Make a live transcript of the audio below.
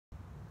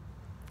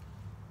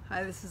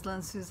Hi, this is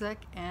Lynn Suzek,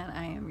 and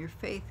I am your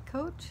faith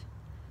coach.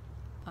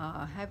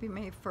 Happy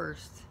May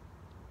 1st.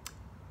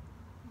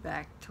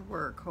 Back to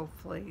work,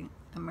 hopefully,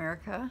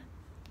 America.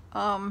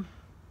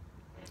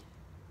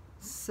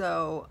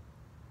 So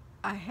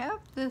I have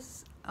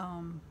this,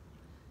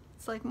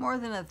 it's like more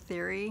than a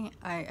theory.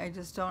 I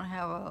just don't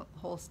have a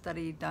whole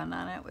study done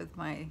on it with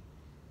my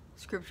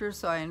scriptures,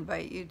 so I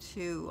invite you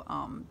to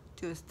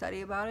do a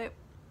study about it.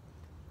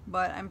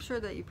 But I'm sure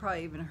that you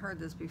probably even heard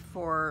this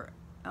before,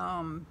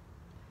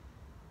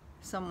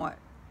 somewhat.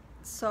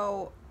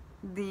 So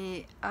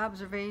the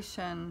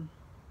observation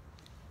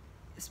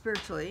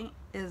spiritually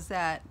is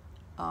that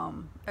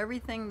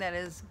everything that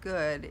is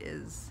good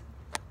is,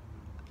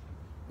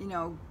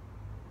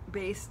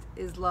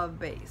 is love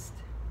based,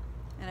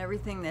 and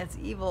everything that's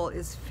evil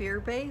is fear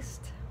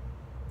based.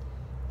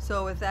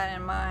 So with that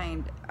in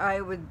mind,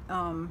 I would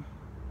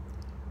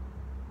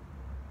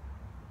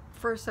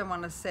first I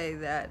want to say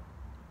that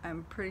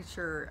I'm pretty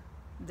sure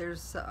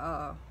there's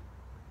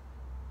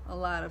a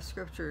lot of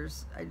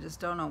scriptures. I just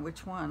don't know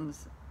which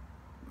ones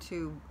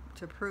to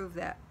prove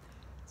that.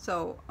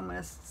 So I'm going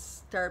to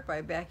start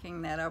by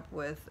backing that up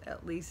with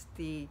at least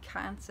the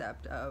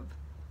concept of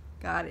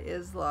God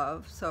is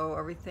love. So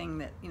everything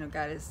that,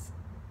 God is,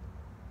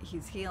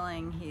 He's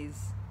healing, He's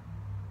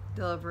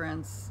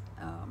deliverance,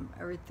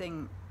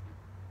 everything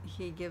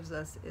He gives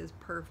us is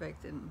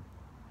perfect, and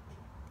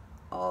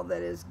all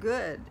that is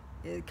good,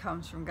 it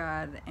comes from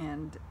God.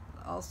 And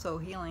also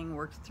healing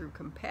works through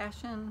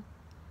compassion,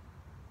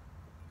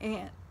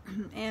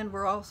 and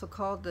we're also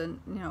called to,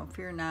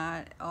 fear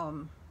not,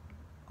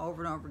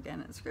 over and over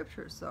again in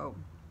Scripture. So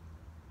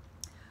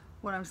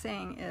what I'm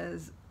saying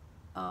is,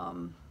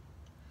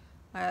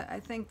 I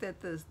think that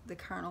the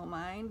carnal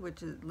mind,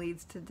 which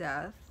leads to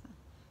death,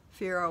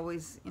 fear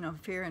always,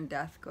 fear and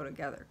death go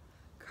together.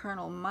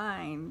 Carnal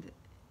mind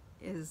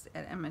is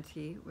at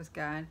enmity with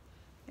God,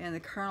 and the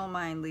carnal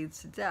mind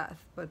leads to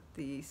death, but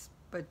the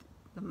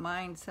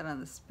mind set on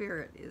the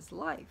Spirit is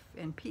life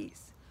and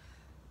peace.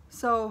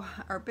 So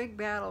our big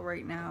battle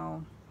right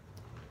now,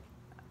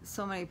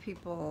 so many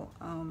people,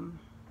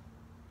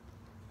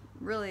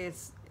 really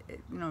it's,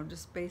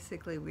 just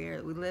basically we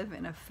live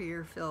in a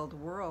fear-filled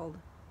world.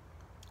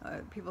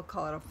 People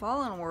call it a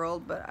fallen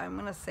world, but I'm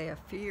going to say a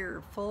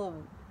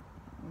fearful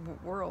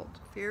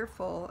world,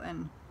 fearful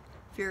and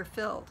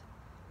fear-filled.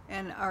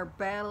 And our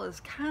battle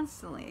is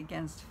constantly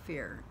against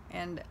fear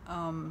and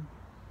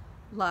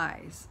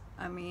lies.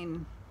 I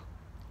mean,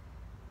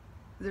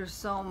 there's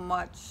so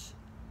much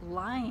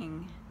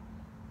lying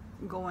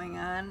going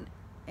on,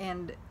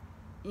 and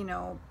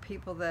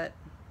people that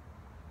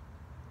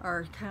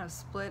are kind of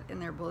split in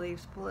their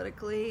beliefs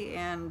politically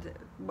and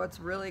what's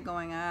really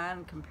going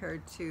on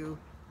compared to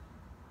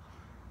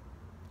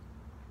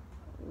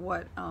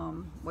what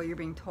you're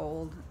being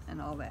told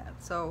and all that.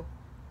 So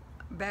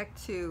back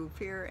to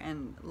fear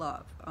and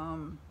love.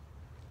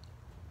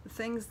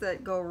 Things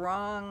that go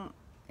wrong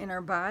in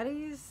our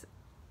bodies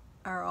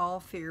are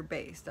all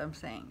fear-based, I'm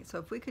saying. So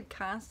if we could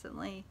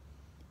constantly,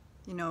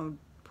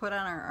 put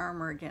on our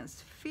armor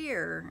against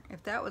fear,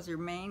 if that was your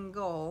main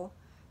goal,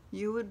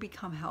 you would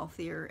become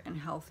healthier and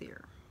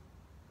healthier.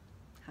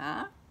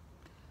 Huh?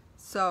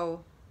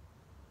 So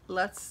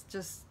let's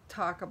just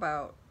talk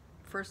about,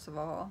 first of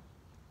all,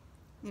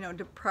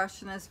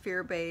 depression is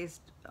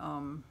fear-based.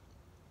 All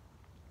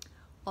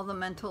the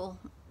mental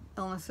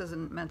illnesses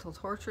and mental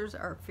tortures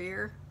are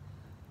fear.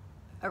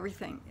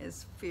 Everything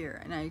is fear.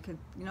 And now you could,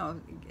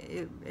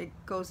 it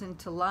goes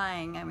into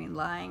lying. I mean,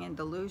 lying and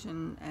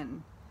delusion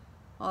and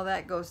all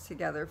that goes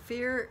together.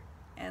 Fear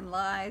and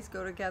lies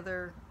go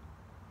together.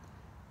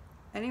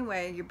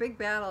 Anyway, your big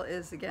battle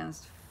is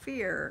against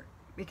fear,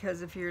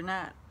 because if you're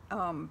not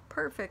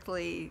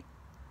perfectly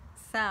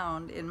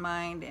sound in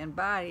mind and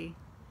body,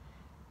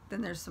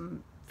 then there's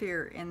some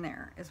fear in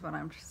there, is what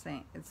I'm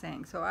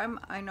saying. So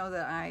I know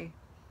that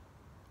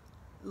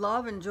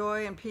love and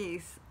joy and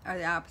peace are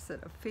the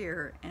opposite of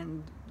fear,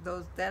 and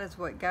that is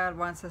what God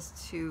wants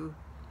us to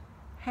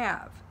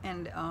have.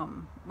 And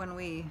when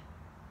we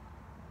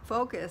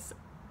focus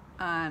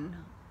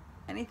on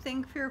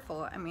anything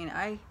fearful, I mean,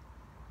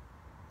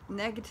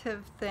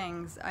 negative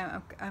things,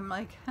 I'm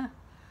like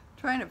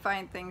trying to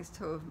find things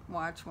to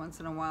watch once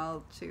in a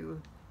while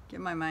to get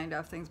my mind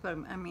off things, but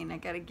I mean, I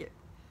gotta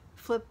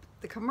flip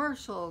the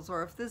commercials,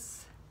 or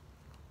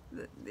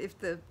if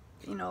the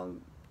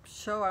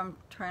show I'm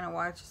trying to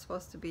watch is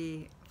supposed to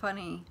be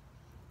funny,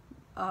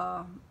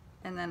 and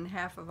then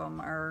half of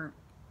them are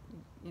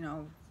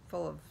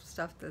full of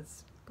stuff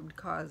that's would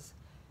cause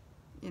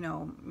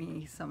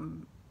me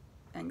some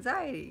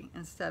anxiety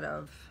instead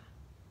of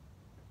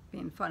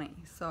being funny.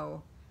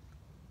 So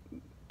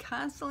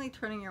constantly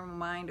turning your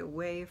mind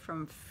away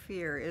from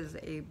fear is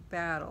a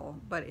battle,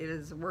 but it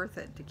is worth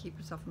it to keep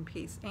yourself in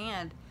peace,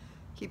 and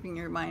keeping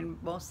your mind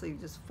mostly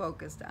just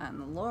focused on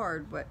the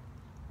Lord, but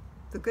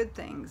the good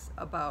things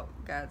about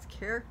God's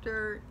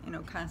character,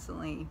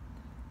 constantly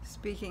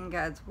speaking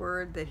God's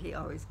word, that He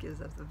always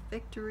gives us the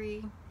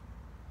victory.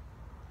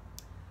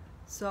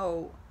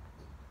 So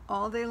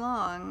all day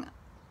long,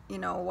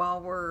 while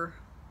we're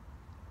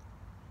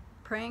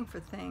praying for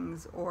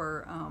things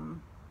or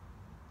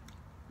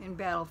in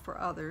battle for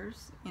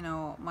others, you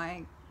know,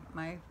 my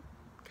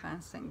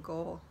constant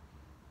goal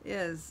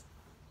is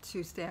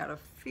to stay out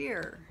of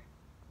fear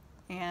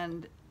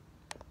and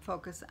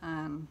focus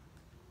on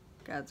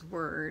God's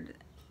word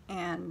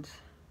and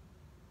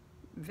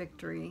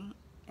victory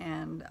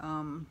and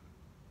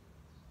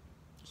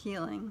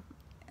healing,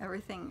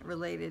 everything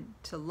related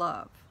to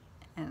love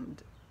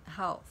and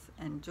health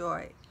and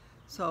joy.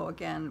 So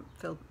again,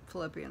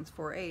 Philippians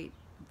 4:8,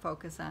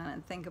 focus on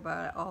and think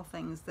about it, all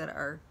things that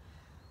are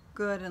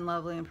good and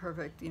lovely and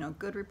perfect, you know,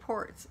 good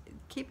reports.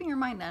 Keeping your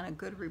mind on a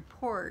good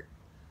report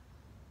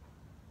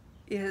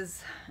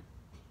is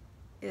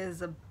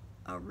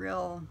a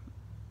real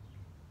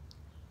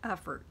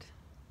effort.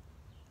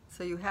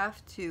 So you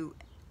have to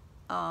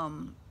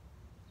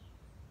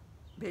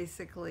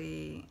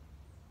basically,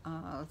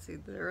 let's see,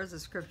 there is a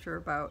scripture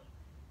about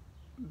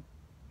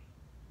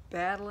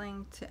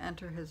battling to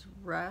enter his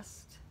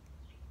rest,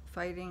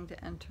 fighting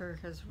to enter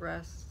his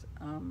rest.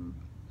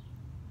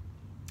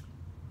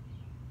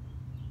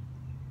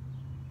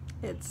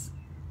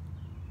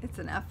 It's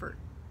an effort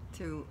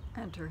to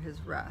enter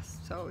his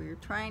rest. So you're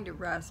trying to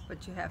rest,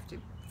 but you have to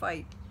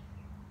fight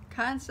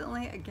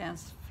constantly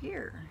against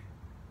fear.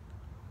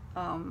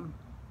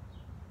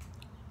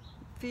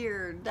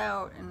 Fear,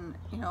 doubt, and,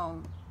 you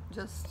know,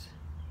 just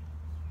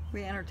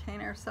we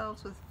entertain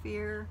ourselves with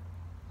fear,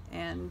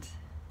 and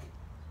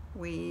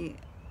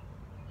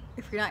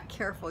if you're not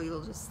careful,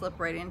 you'll just slip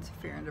right into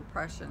fear and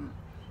depression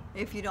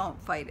if you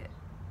don't fight it.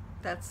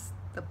 That's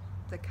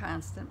the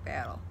constant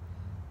battle.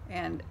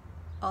 And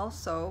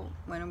also,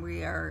 when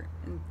we are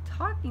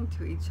talking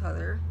to each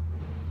other,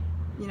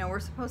 you know, we're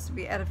supposed to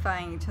be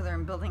edifying each other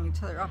and building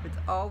each other up. It's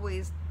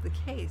always the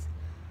case.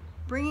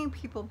 Bringing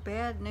people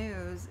bad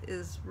news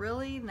is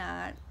really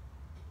not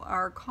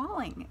our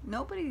calling.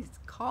 Nobody's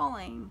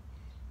calling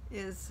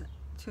is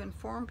to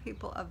inform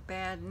people of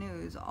bad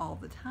news all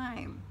the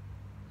time.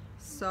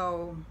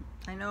 So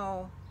I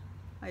know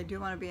I do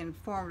want to be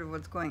informed of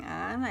what's going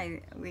on.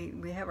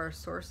 We have our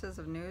sources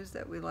of news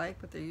that we like,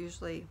 but they're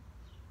usually,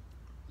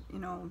 you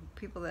know,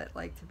 people that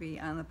like to be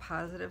on the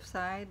positive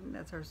side.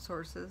 That's our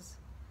sources.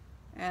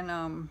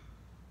 And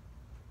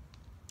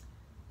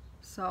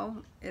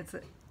so it's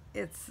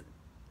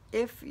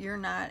if you're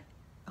not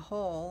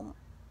whole,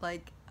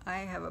 like I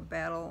have a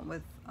battle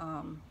with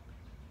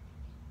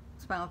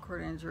spinal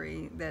cord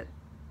injury that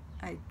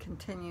I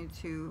continue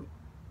to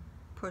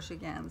push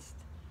against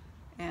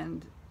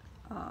and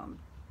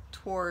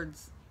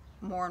towards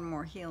more and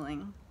more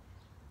healing.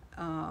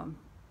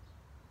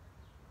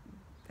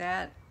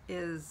 That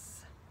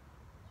is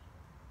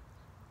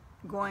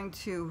going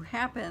to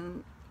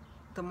happen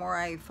the more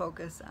I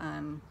focus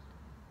on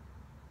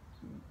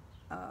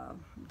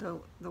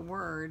the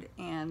word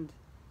and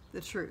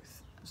the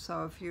truth.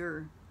 So if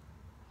you're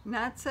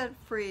not set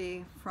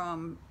free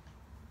from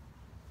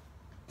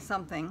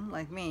something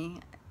like me,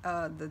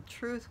 the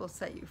truth will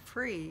set you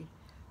free.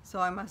 So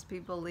I must be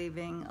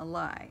believing a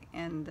lie,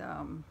 and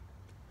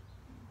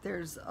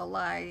there's a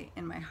lie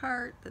in my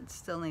heart that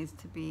still needs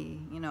to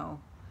be, you know,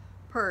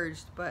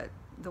 purged. But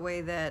the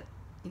way that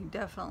you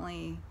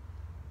definitely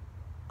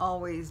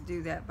always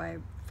do that by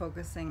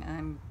focusing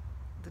on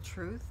the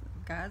truth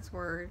of God's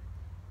word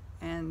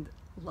and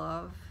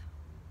love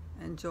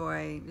and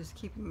joy, just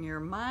keeping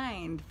your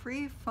mind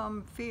free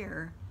from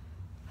fear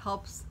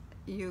helps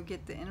you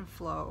get the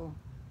inflow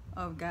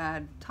of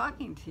God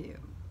talking to you.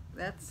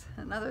 That's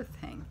another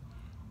thing.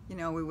 You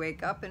know, we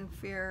wake up in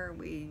fear,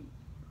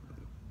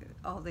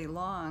 all day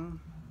long,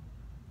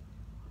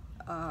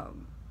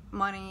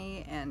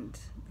 money and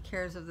the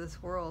cares of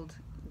this world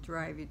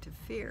drive you to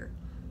fear.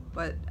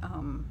 But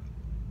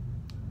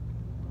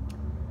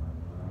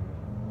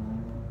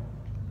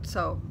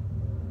so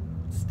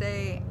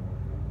stay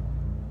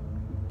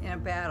in a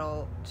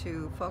battle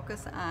to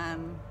focus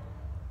on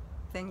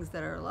things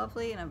that are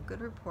lovely and of good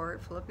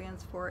report,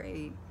 Philippians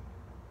 4:8.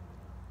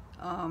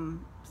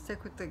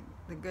 Stick with the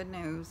good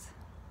news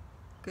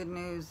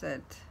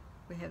that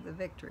we have the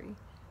victory.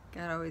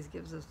 God always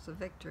gives us the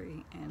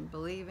victory, and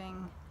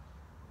believing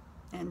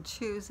and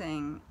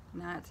choosing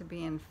not to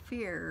be in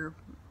fear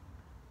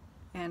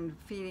and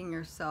feeding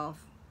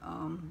yourself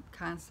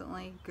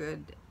constantly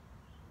good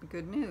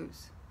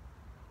news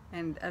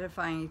and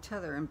edifying each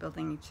other and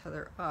building each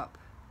other up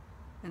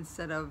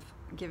instead of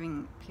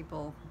giving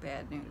people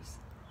bad news,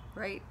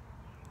 right?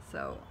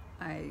 So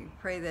I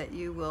pray that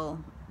you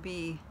will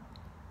be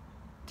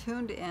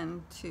tuned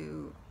in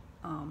to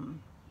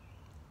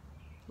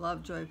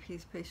love, joy,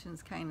 peace,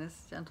 patience,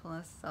 kindness,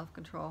 gentleness,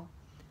 self-control,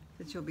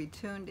 that you'll be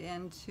tuned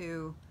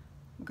into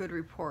good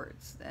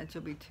reports, that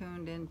you'll be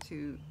tuned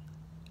into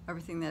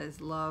everything that is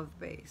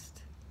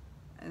love-based.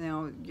 And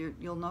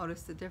you'll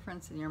notice the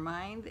difference in your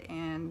mind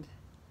and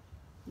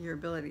your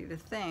ability to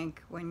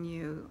think when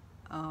you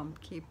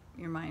keep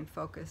your mind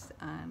focused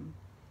on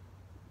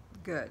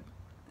good.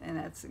 And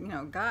that's, you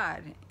know,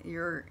 God,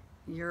 your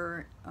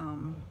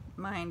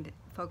mind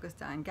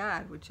focused on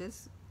God, which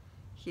is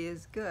He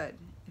is good.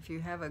 If you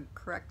have a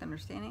correct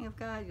understanding of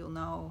God, you'll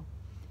know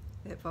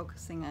that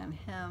focusing on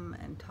Him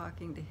and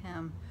talking to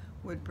Him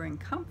would bring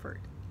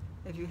comfort.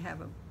 If you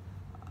have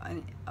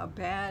a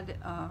bad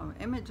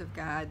image of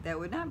God, that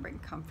would not bring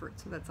comfort.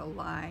 So that's a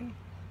lie,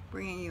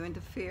 bringing you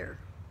into fear.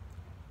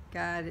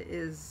 God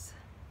is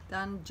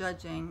done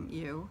judging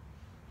you.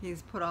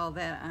 He's put all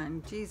that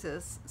on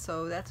Jesus.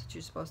 So that's what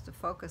you're supposed to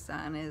focus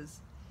on,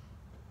 is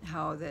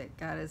how that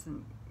God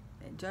isn't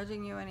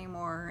judging you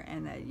anymore,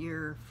 and that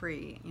you're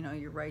free. You know,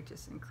 you're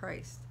righteous in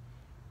Christ,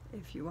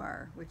 if you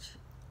are. Which,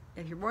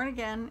 if you're born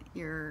again,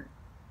 your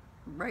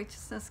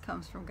righteousness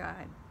comes from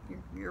God.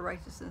 Your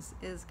righteousness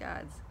is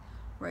God's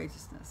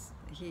righteousness.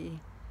 He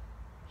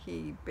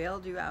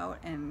bailed you out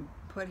and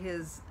put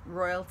His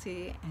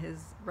royalty,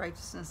 His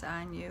righteousness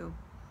on you.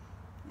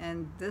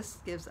 And this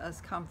gives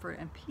us comfort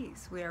and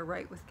peace. We are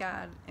right with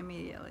God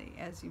immediately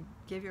as you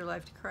give your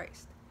life to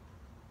Christ.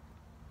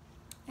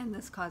 And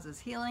this causes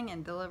healing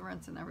and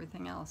deliverance and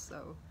everything else.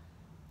 So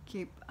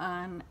keep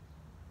on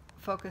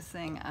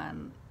focusing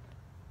on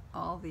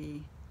all the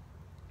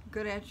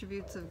good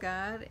attributes of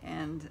God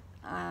and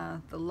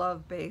the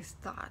love-based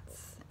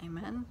thoughts.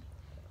 Amen.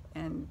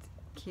 And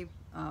keep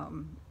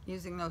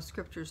using those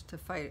scriptures to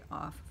fight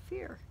off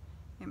fear.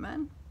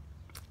 Amen.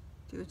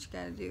 Do what you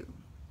got to do.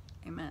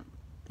 Amen.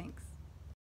 Thanks.